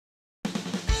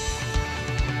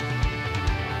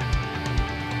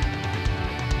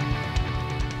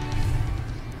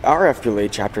Our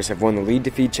FBLA chapters have won the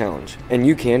Lead2Feed challenge, and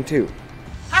you can too.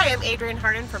 Hi, I'm Adrienne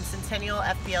Harden from Centennial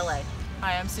FBLA.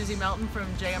 Hi, I'm Susie Melton from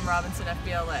J.M. Robinson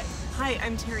FBLA. Hi,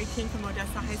 I'm Terry King from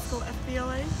Odessa High School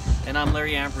FBLA. And I'm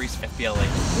Larry Ambrose,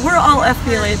 FBLA. We're all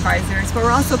FBLA advisors, but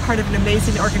we're also part of an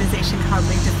amazing organization called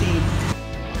Lead2Feed.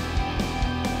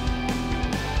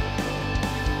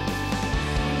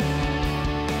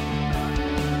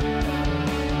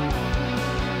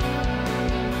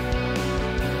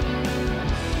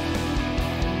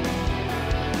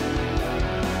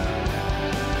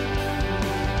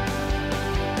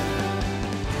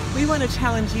 We want to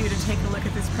challenge you to take a look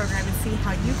at this program and see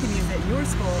how you can use it in your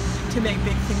school to make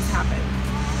big things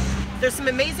happen. There's some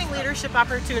amazing leadership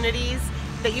opportunities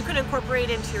that you can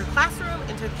incorporate into your classroom,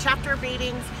 into chapter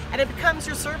meetings, and it becomes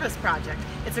your service project.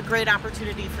 It's a great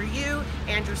opportunity for you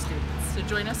and your students. So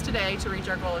join us today to reach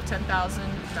our goal of 10,000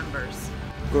 members.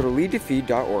 Go to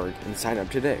lead2feed.org and sign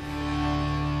up today.